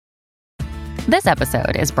This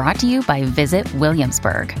episode is brought to you by Visit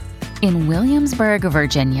Williamsburg. In Williamsburg,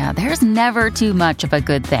 Virginia, there's never too much of a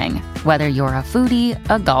good thing. Whether you're a foodie,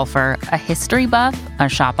 a golfer, a history buff, a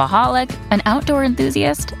shopaholic, an outdoor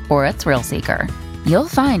enthusiast, or a thrill seeker, you'll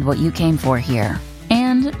find what you came for here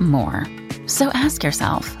and more. So ask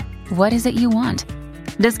yourself, what is it you want?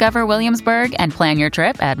 Discover Williamsburg and plan your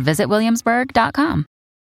trip at visitwilliamsburg.com.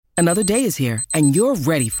 Another day is here, and you're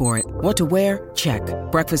ready for it. What to wear? Check.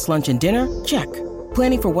 Breakfast, lunch, and dinner? Check.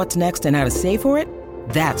 Planning for what's next and how to save for it?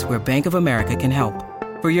 That's where Bank of America can help.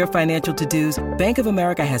 For your financial to-dos, Bank of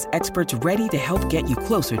America has experts ready to help get you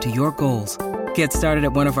closer to your goals. Get started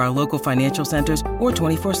at one of our local financial centers or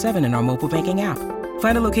 24/7 in our mobile banking app.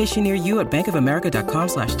 Find a location near you at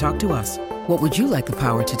bankofamerica.com/talktous. What would you like the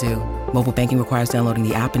power to do? Mobile banking requires downloading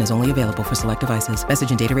the app and is only available for select devices.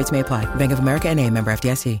 Message and data rates may apply. Bank of America N.A., member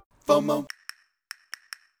FDIC. FOMO.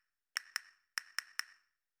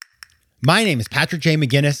 My name is Patrick J.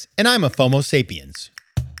 McGinnis, and I'm a FOMO sapiens.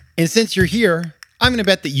 And since you're here, I'm going to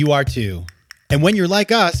bet that you are too. And when you're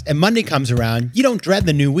like us and Monday comes around, you don't dread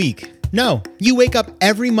the new week. No, you wake up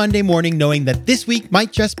every Monday morning knowing that this week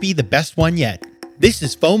might just be the best one yet. This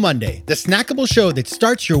is FOMO Monday, the snackable show that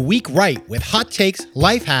starts your week right with hot takes,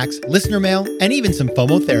 life hacks, listener mail, and even some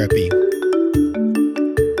FOMO therapy.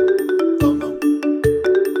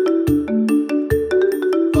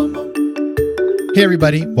 Hey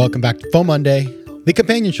everybody, welcome back to FOMO Monday, the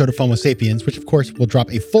companion show to FOMO Sapiens, which of course will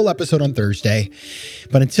drop a full episode on Thursday.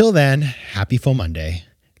 But until then, happy FOMO Monday,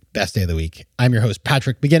 best day of the week. I'm your host,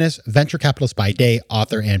 Patrick McGinnis, venture capitalist by day,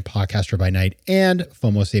 author and podcaster by night, and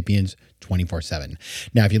FOMO Sapiens 24/7.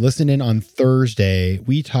 Now, if you listened in on Thursday,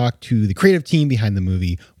 we talked to the creative team behind the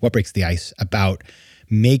movie What Breaks the Ice about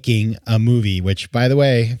making a movie, which, by the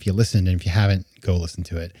way, if you listened and if you haven't, go listen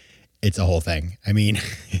to it. It's a whole thing. I mean,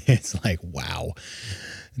 it's like, wow,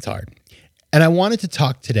 it's hard. And I wanted to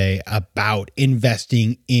talk today about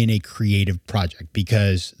investing in a creative project,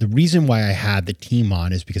 because the reason why I had the team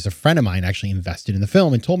on is because a friend of mine actually invested in the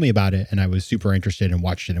film and told me about it. And I was super interested and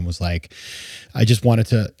watched it and was like, I just wanted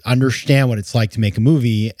to understand what it's like to make a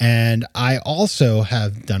movie. And I also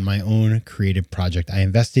have done my own creative project. I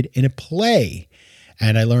invested in a play.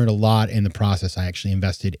 And I learned a lot in the process. I actually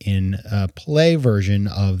invested in a play version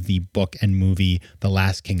of the book and movie, The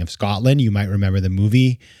Last King of Scotland. You might remember the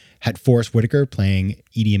movie had Forrest Whitaker playing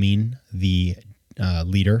Idi Amin, the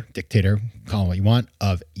leader, dictator, call it what you want,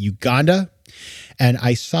 of Uganda. And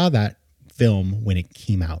I saw that film when it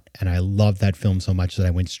came out. And I loved that film so much that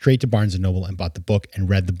I went straight to Barnes & Noble and bought the book and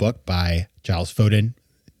read the book by Giles Foden.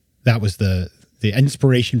 That was the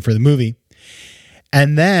inspiration for the movie.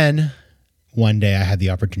 And then one day I had the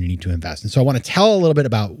opportunity to invest. And so I want to tell a little bit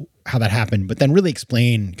about how that happened, but then really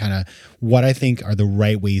explain kind of what I think are the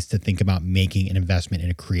right ways to think about making an investment in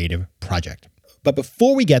a creative project. But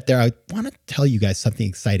before we get there, I want to tell you guys something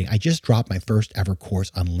exciting. I just dropped my first ever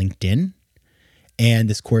course on LinkedIn. And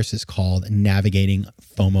this course is called Navigating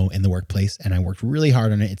FOMO in the Workplace. And I worked really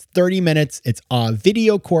hard on it. It's 30 minutes. It's a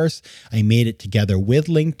video course. I made it together with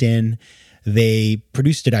LinkedIn. They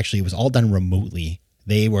produced it, actually. It was all done remotely.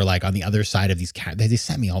 They were like on the other side of these they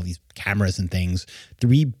sent me all these cameras and things, I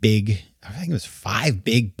think it was 5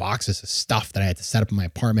 big boxes of stuff that I had to set up in my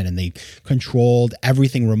apartment, and they controlled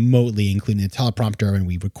everything remotely, including the teleprompter, and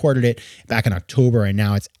we recorded it back in October, and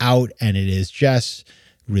now it's out, and it is just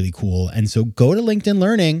really cool. And so go to LinkedIn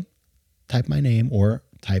Learning, type my name or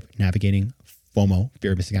type Navigating FOMO,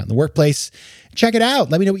 fear of missing out in the workplace. Check it out.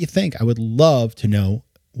 Let me know what you think. I would love to know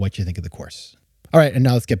what you think of the course. All right, and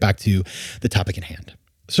now let's get back to the topic at hand.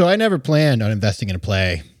 So I never planned on investing in a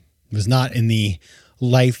play. It was not in the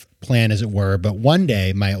life plan, as it were. But one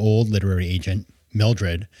day, my old literary agent,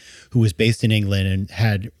 Mildred, who was based in England and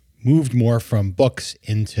had moved more from books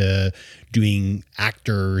into doing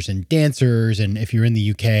actors and dancers. And if you're in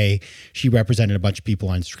the UK, she represented a bunch of people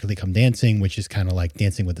on Strictly Come Dancing, which is kind of like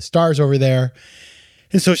Dancing with the Stars over there.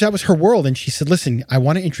 And so that was her world. And she said, listen, I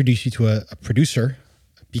want to introduce you to a producer,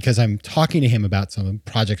 because I'm talking to him about some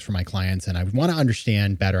projects for my clients, and I want to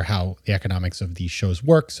understand better how the economics of these shows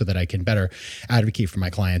work so that I can better advocate for my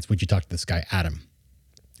clients. Would you talk to this guy, Adam?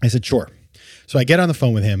 I said, sure. So I get on the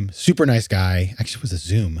phone with him, super nice guy. Actually, it was a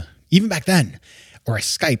Zoom, even back then, or a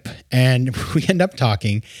Skype. And we end up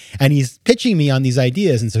talking, and he's pitching me on these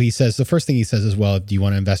ideas. And so he says, the first thing he says is, well, do you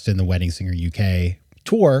want to invest in the Wedding Singer UK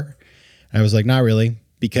tour? And I was like, not really,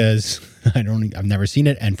 because I've never seen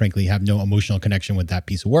it, and frankly have no emotional connection with that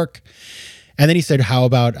piece of work. And then he said, how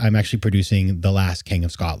about I'm actually producing The Last King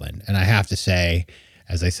of Scotland? And I have to say,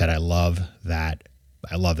 as I said, I love that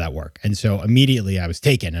I love that work. And so immediately I was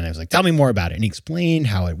taken and I was like, tell me more about it. And he explained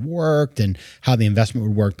how it worked and how the investment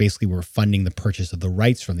would work. Basically, we're funding the purchase of the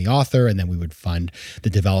rights from the author, and then we would fund the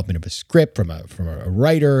development of a script from a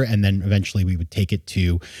writer. And then eventually we would take it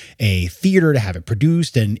to a theater to have it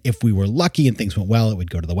produced. And if we were lucky and things went well, it would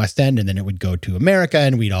go to the West End, and then it would go to America,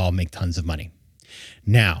 and we'd all make tons of money.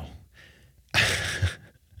 Now,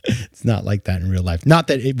 it's not like that in real life. Not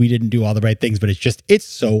that we didn't do all the right things, but it's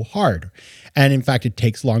so hard. And in fact, it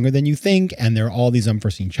takes longer than you think. And there are all these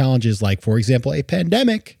unforeseen challenges, like, for example, a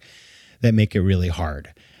pandemic, that make it really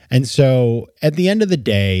hard. And so at the end of the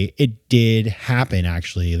day, it did happen,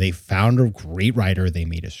 actually. They found a great writer. They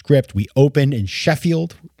made a script. We opened in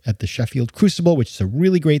Sheffield at the Sheffield Crucible, which is a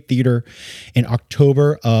really great theater, in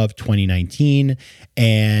October of 2019.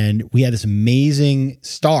 And we had this amazing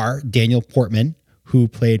star, Daniel Portman, who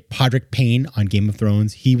played Podrick Payne on Game of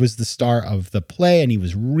Thrones. He was the star of the play, and he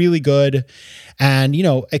was really good. And,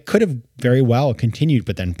 it could have very well continued,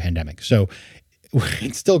 but then pandemic. So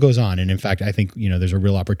it still goes on. And in fact, I think, there's a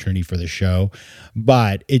real opportunity for the show,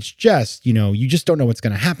 but it's just, you just don't know what's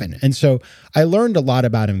going to happen. And so I learned a lot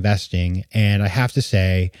about investing, and I have to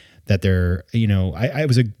say that it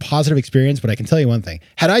was a positive experience, but I can tell you one thing.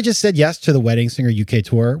 Had I just said yes to the Wedding Singer UK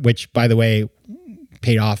tour, which, by the way,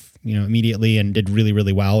 paid off, immediately and did really,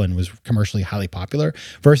 really well and was commercially highly popular,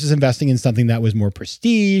 versus investing in something that was more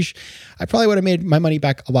prestige, I probably would have made my money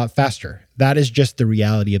back a lot faster. That is just the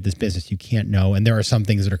reality of this business. You can't know. And there are some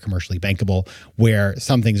things that are commercially bankable where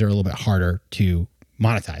some things are a little bit harder to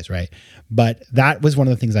monetize, right? But that was one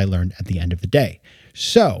of the things I learned at the end of the day.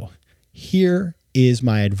 So here is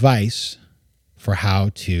my advice for how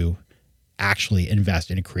to actually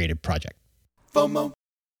invest in a creative project. FOMO.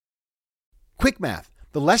 Quick math.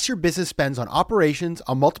 The less your business spends on operations,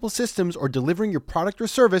 on multiple systems, or delivering your product or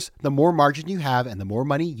service, the more margin you have and the more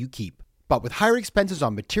money you keep. But with higher expenses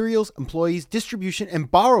on materials, employees, distribution,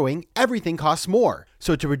 and borrowing, everything costs more.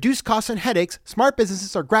 So to reduce costs and headaches, smart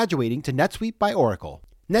businesses are graduating to NetSuite by Oracle.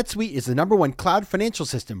 NetSuite is the #1 cloud financial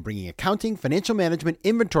system, bringing accounting, financial management,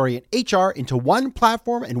 inventory, and HR into one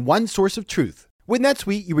platform and one source of truth. With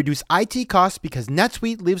NetSuite, you reduce IT costs because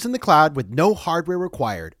NetSuite lives in the cloud with no hardware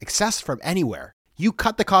required, accessed from anywhere. You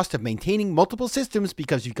cut the cost of maintaining multiple systems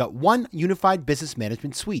because you've got one unified business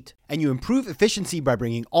management suite. And you improve efficiency by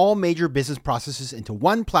bringing all major business processes into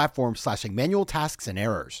one platform, slashing manual tasks and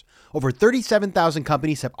errors. Over 37,000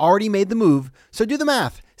 companies have already made the move, so do the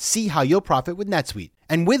math. See how you'll profit with NetSuite.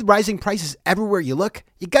 And with rising prices everywhere you look,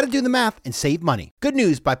 you gotta do the math and save money. Good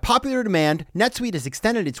news, by popular demand, NetSuite has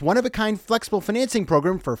extended its one-of-a-kind flexible financing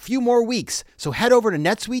program for a few more weeks. So head over to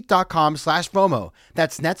netsuite.com/FOMO.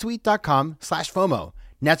 That's netsuite.com/FOMO.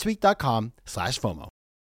 netsuite.com/FOMO.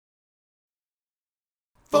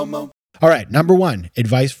 FOMO. All right, number one,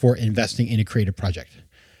 advice for investing in a creative project.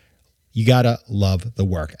 You gotta love the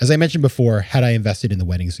work. As I mentioned before, had I invested in the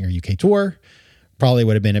Wedding Singer UK tour, probably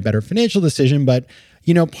would have been a better financial decision. But,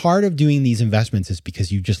 part of doing these investments is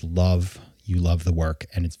because you love the work,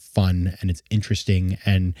 and it's fun and it's interesting,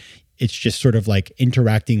 and it's just sort of like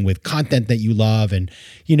interacting with content that you love. And,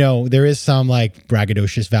 there is some like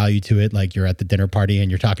braggadocious value to it. Like you're at the dinner party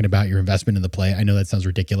and you're talking about your investment in the play. I know that sounds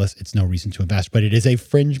ridiculous. It's no reason to invest, but it is a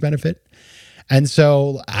fringe benefit. And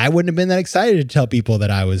so I wouldn't have been that excited to tell people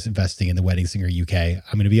that I was investing in the Wedding Singer UK.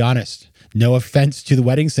 I'm going to be honest. No offense to the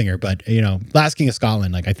Wedding Singer, but, Last King of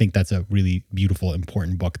Scotland, I think that's a really beautiful,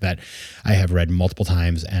 important book that I have read multiple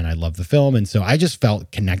times, and I love the film. And so I just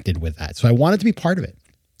felt connected with that. So I wanted to be part of it.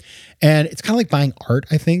 And it's kind of like buying art,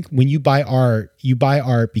 I think. When you buy art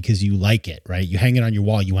because you like it, right? You hang it on your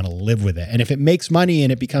wall, you want to live with it. And if it makes money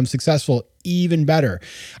and it becomes successful, even better.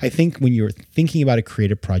 I think when you're thinking about a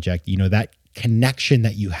creative project, that connection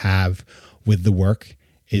that you have with the work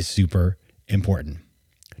is super important.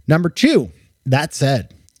 Number two, that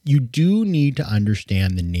said, you do need to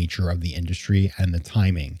understand the nature of the industry and the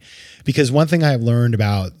timing. Because one thing I've learned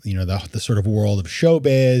about, the sort of world of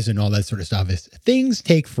showbiz and all that sort of stuff is things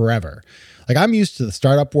take forever. Like I'm used to the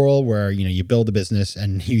startup world where, you build a business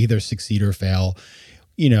and you either succeed or fail.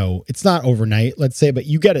 It's not overnight, let's say, but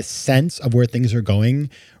you get a sense of where things are going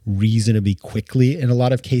reasonably quickly in a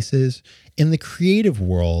lot of cases. In the creative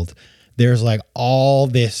world, there's like all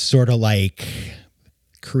this sort of like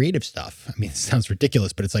creative stuff. I mean, it sounds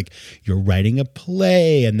ridiculous, but it's like you're writing a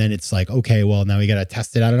play and then it's like, okay, well, now we got to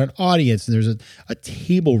test it out on an audience, and there's a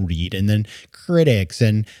table read, and then critics,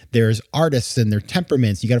 and there's artists and their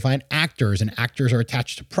temperaments. You got to find actors, and actors are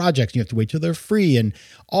attached to projects. You have to wait till they're free, and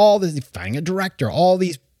all this, finding a director, all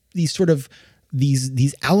these sort of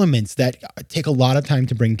these elements that take a lot of time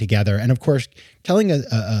to bring together. And of course, telling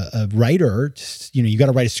a writer, you got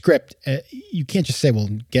to write a script. You can't just say, well,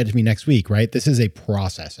 get it to me next week, right? This is a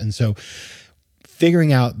process. And so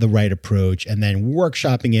figuring out the right approach and then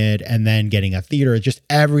workshopping it and then getting a theater, just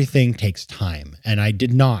everything takes time. And I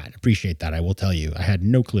did not appreciate that. I will tell you, I had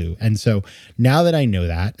no clue. And so now that I know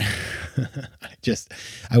that,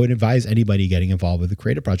 I would advise anybody getting involved with a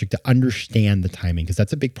creative project to understand the timing, because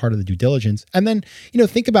that's a big part of the due diligence. And then,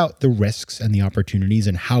 think about the risks and the opportunities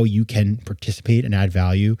and how you can participate and add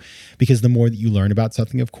value, because the more that you learn about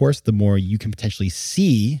something, of course, the more you can potentially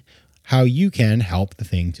see how you can help the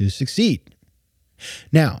thing to succeed.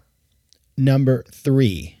 Now, number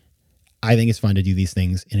 3, I think it's fun to do these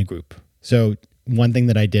things in a group. So one thing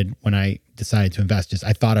that I did when I decided to invest is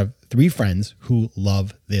I thought of 3 friends who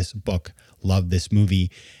love this book, love this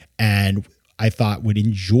movie, and I thought would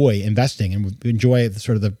enjoy investing and would enjoy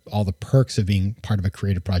all the perks of being part of a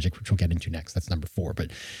creative project, which we'll get into next. That's number 4.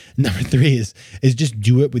 But number 3 is just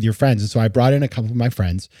do it with your friends. And so I brought in a couple of my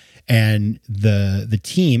friends, and the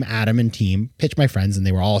team, Adam and team, pitched my friends, and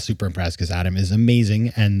they were all super impressed because Adam is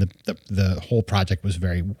amazing, and the whole project was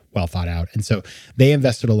very well thought out. And so they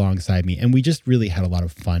invested alongside me, and we just really had a lot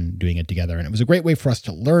of fun doing it together. And it was a great way for us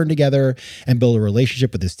to learn together and build a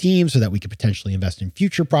relationship with this team so that we could potentially invest in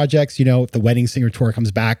future projects. If the Wedding Singer tour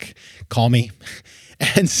comes back, call me.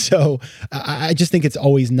 And so I just think it's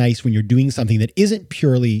always nice when you're doing something that isn't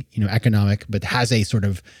purely, economic, but has a sort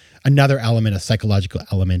of another element, a psychological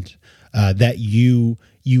element, that you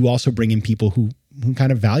also bring in people who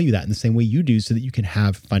kind of value that in the same way you do, so that you can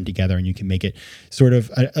have fun together and you can make it sort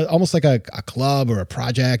of almost like a club or a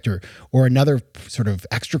project or another sort of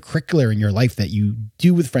extracurricular in your life that you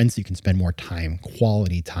do with friends, so you can spend more time,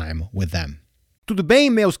 quality time with them. Tudo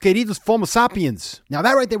bem, meus queridos Fomo sapiens? Now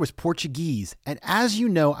that right there was Portuguese, and as you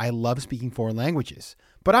know, I love speaking foreign languages.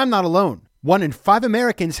 But I'm not alone. 1 in 5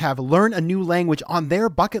 Americans have learned a new language on their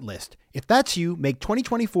bucket list. If that's you, make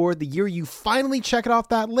 2024 the year you finally check it off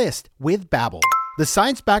that list with Babbel, the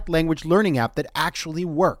science-backed language learning app that actually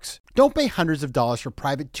works. Don't pay hundreds of dollars for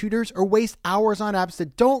private tutors or waste hours on apps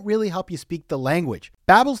that don't really help you speak the language.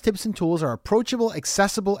 Babbel's tips and tools are approachable,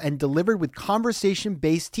 accessible, and delivered with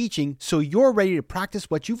conversation-based teaching, so you're ready to practice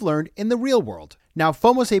what you've learned in the real world. Now,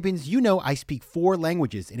 Fomo Sapiens, I speak 4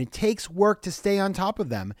 languages, and it takes work to stay on top of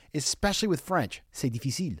them, especially with French. C'est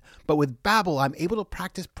difficile. But with Babbel, I'm able to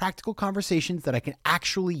practice practical conversations that I can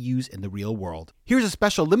actually use in the real world. Here's a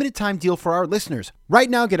special limited time deal for our listeners. Right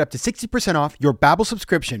now, get up to 60% off your Babbel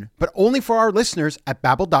subscription, but only for our listeners at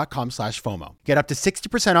babbel.com/FOMO. Get up to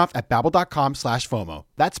 60% off at babbel.com/FOMO.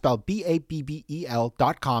 That's spelled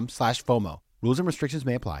BABBEL.com/FOMO. Rules and restrictions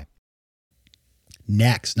may apply.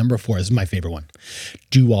 Next, number 4, this is my favorite one.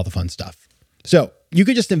 Do all the fun stuff. So you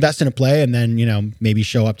could just invest in a play and then, maybe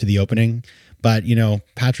show up to the opening. But,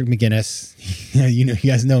 Patrick McGinnis, you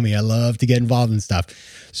guys know me. I love to get involved in stuff.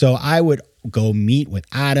 So I would go meet with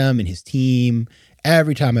Adam and his team.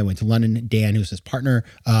 Every time I went to London, Dan, who's his partner,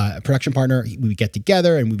 production partner, we would get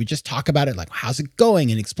together and we would just talk about it, like, how's it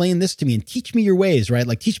going? And explain this to me and teach me your ways, right?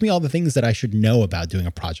 Like, teach me all the things that I should know about doing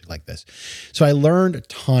a project like this. So I learned a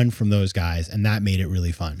ton from those guys, and that made it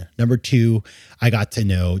really fun. Number 2, I got to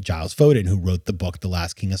know Giles Foden, who wrote the book, The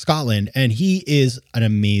Last King of Scotland. And he is an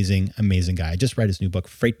amazing, amazing guy. I just read his new book,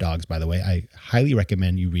 Freight Dogs, by the way. I highly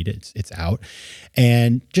recommend you read it. It's out.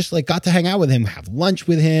 And just got to hang out with him, have lunch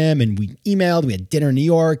with him, and we emailed, we had dinner in New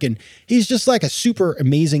York, and he's just like a super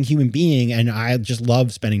amazing human being, and I just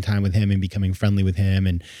love spending time with him and becoming friendly with him,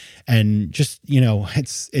 and just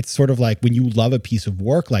it's sort of like when you love a piece of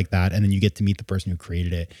work like that, and then you get to meet the person who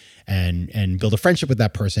created it and build a friendship with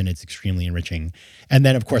that person. It's extremely enriching. And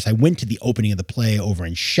then of course I went to the opening of the play over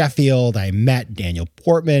in Sheffield. I met Daniel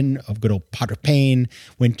Portman of good old Potter Payne,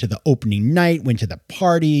 went to the opening night, went to the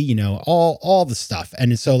party, all the stuff.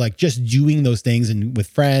 And so just doing those things and with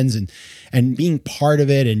friends and being part of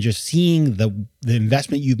it, and just seeing the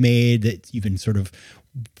investment you've made that you've been sort of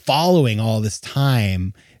following all this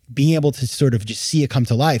time, being able to sort of just see it come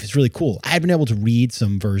to life is really cool. I had been able to read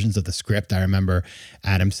some versions of the script. I remember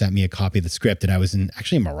Adam sent me a copy of the script, and I was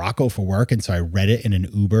actually in Morocco for work. And so I read it in an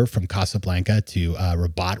Uber from Casablanca to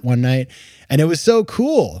Rabat one night. And it was so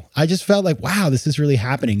cool. I just felt like, wow, this is really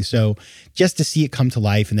happening. So just to see it come to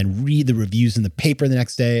life and then read the reviews in the paper the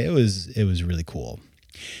next day, it was really cool.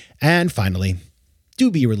 And finally, do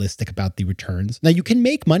be realistic about the returns. Now, you can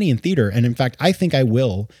make money in theater, and in fact, I think I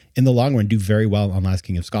will, in the long run, do very well on Last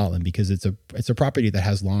King of Scotland, because it's a property that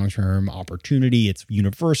has long-term opportunity. It's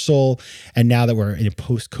universal, and now that we're in a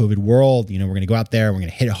post-COVID world, we're going to go out there, we're going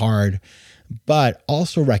to hit it hard. but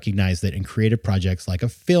also recognize that in creative projects like a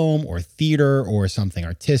film or theater or something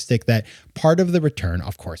artistic, that part of the return,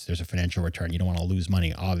 of course, there's a financial return. You don't want to lose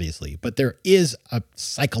money, obviously, but there is a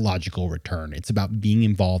psychological return. It's about being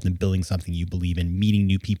involved in building something you believe in, meeting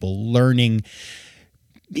new people, learning,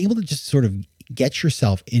 being able to just sort of get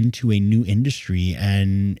yourself into a new industry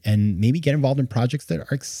and maybe get involved in projects that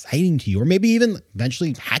are exciting to you, or maybe even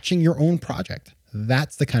eventually hatching your own project.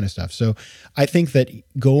 That's the kind of stuff. So I think that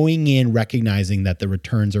going in, recognizing that the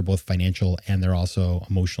returns are both financial and they're also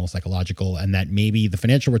emotional, psychological, and that maybe the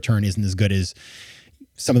financial return isn't as good as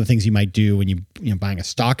some of the things you might do when you buying a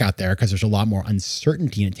stock out there, because there's a lot more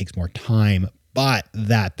uncertainty and it takes more time. But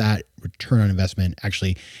that return on investment,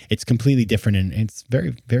 actually, it's completely different, and it's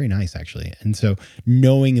very, very nice, actually. And so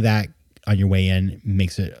knowing that on your way in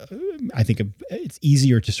makes it, I think it's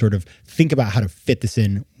easier to sort of think about how to fit this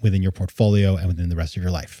in within your portfolio and within the rest of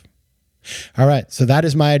your life. All right, so that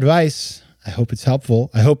is my advice. I hope it's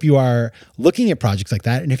helpful. I hope you are looking at projects like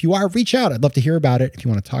that. And if you are, reach out. I'd love to hear about it. If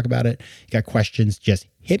you want to talk about it, you got questions, just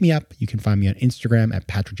hit me up. You can find me on Instagram at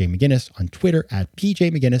Patrick J. McGinnis, on Twitter at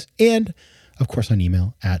PJ McGinnis, and of course on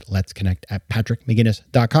email at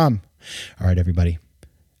letsconnect@patrickmcginnis.com. All right, everybody.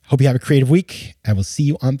 Hope you have a creative week, and we'll see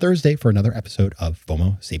you on Thursday for another episode of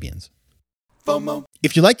FOMO Sapiens. FOMO.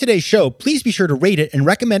 If you like today's show, please be sure to rate it and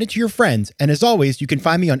recommend it to your friends. And as always, you can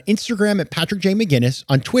find me on Instagram at Patrick J. McGinnis,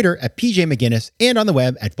 on Twitter at PJ McGinnis, and on the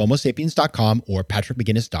web at FOMOSapiens.com or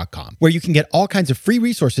PatrickMcGinnis.com, where you can get all kinds of free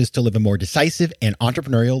resources to live a more decisive and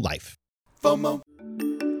entrepreneurial life. FOMO.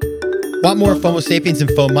 Want more FOMO Sapiens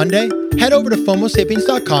and FOMO Monday? Head over to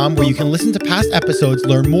FOMOSapiens.com, where you can listen to past episodes,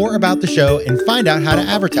 learn more about the show, and find out how to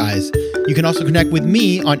advertise. You can also connect with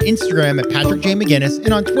me on Instagram at Patrick J. McGinnis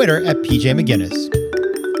and on Twitter at PJ McGinnis.